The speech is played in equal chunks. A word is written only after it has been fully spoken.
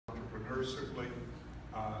entrepreneurs certainly,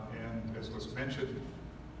 and as was mentioned,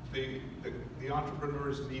 the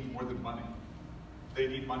entrepreneurs need more than money. They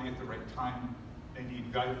need money at the right time. They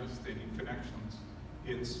need guidance. They need connections.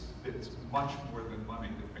 It's much more than money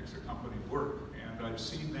that makes a company work. And I've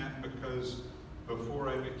seen that because before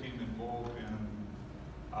I became involved in,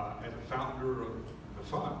 as a founder of the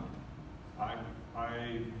fund,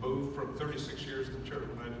 I moved from 36 years in the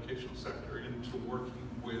charitable and educational sector into working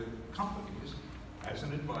with companies as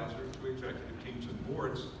an advisor to executive teams and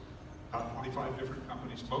boards, 25 different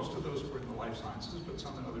companies. Most of those were in the life sciences, but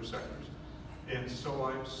some in other sectors. And so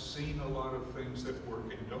I've seen a lot of things that work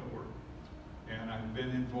and don't work. And I've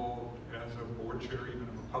been involved as a board chair even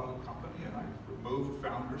of a public company, and I've removed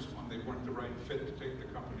founders when they weren't the right fit to take the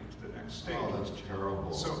company to the next stage. Oh, that's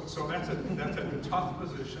terrible. So that's a tough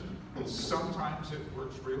position. Sometimes it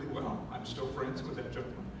works really well. I'm still friends with that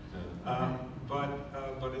gentleman.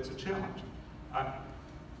 But it's a challenge.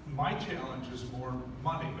 My challenge is more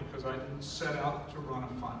money because I didn't set out to run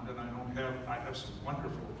a fund, and I have some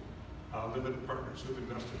wonderful limited partners who've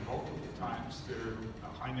invested multiple times. They're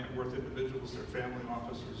high net worth individuals, they're family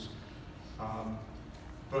offices.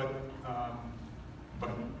 But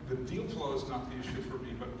the deal flow is not the issue for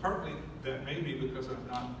me, but partly that may be because I'm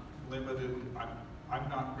not limited, I'm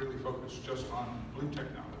not really focused just on blue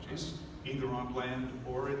technologies, either on land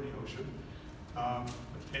or in the ocean.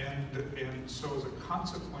 And so as a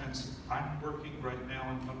consequence, I'm working right now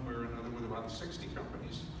in one way or another with about 60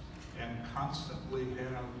 companies and constantly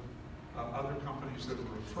have other companies that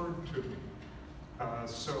are referred to me.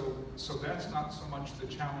 So that's not so much the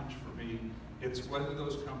challenge for me. It's whether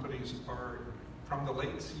those companies are from the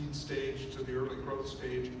late seed stage to the early growth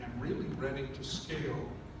stage and really ready to scale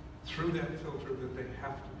through that filter that they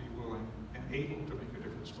have to be willing and able to make a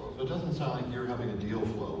difference. So it doesn't sound like you're having a deal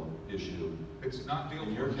flow issue. It's not deal flow.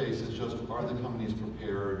 In your case, it's just, are the companies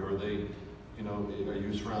prepared? Are they, are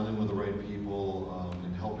you surrounding them with the right people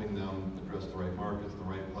and helping them address the right markets, the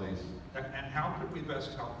right place? And how could we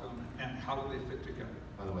best help them, and how do they fit together?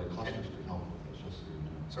 By the way, clusters can help with this, just so you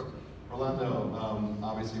know. So, Orlando,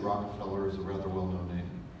 obviously Rockefeller is a rather well-known name.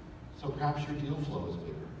 So perhaps your deal flow is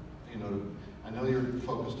bigger. I know you're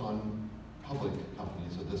focused on public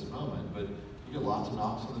companies at this moment, but you get lots of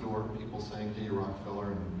knocks on the door, people saying, hey, you're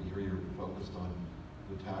Rockefeller, and we hear you're focused on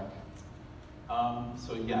BlueTech.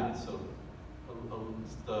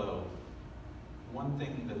 The one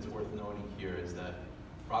thing that's worth noting here is that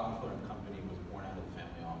Rockefeller & Company was born out of the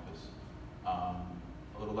family office.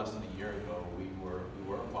 A little less than a year ago, we were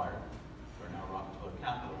acquired. We're now Rockefeller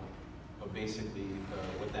Capital. But basically,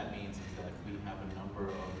 what that means is that we have a number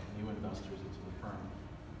of new investors into the firm,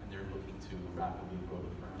 and they're looking to rapidly grow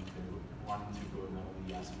the firm. They're wanting to grow not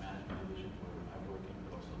only the asset management division where I work in,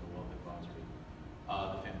 but also the wealth advisory.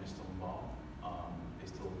 The family's still involved. They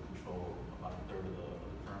still control about a third of the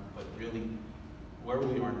firm. But really, where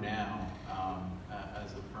we are now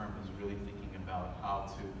as a firm is really thinking about how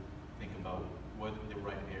to think about what the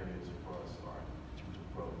right areas for us are in terms of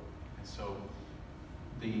growth. And so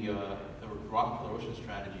the Rockefeller Ocean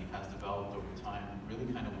strategy has developed over time, really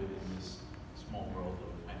kind of within this small world of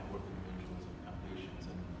high net worth individuals and foundations.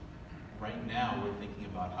 And right now, we're thinking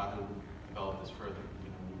about how to develop this further. We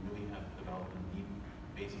really have developed a deep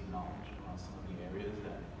basic knowledge around some of the areas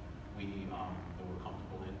that we're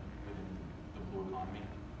comfortable in within the blue economy.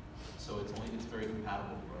 So it's very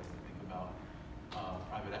compatible for us to think about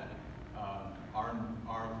private equity.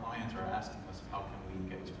 Our clients are asking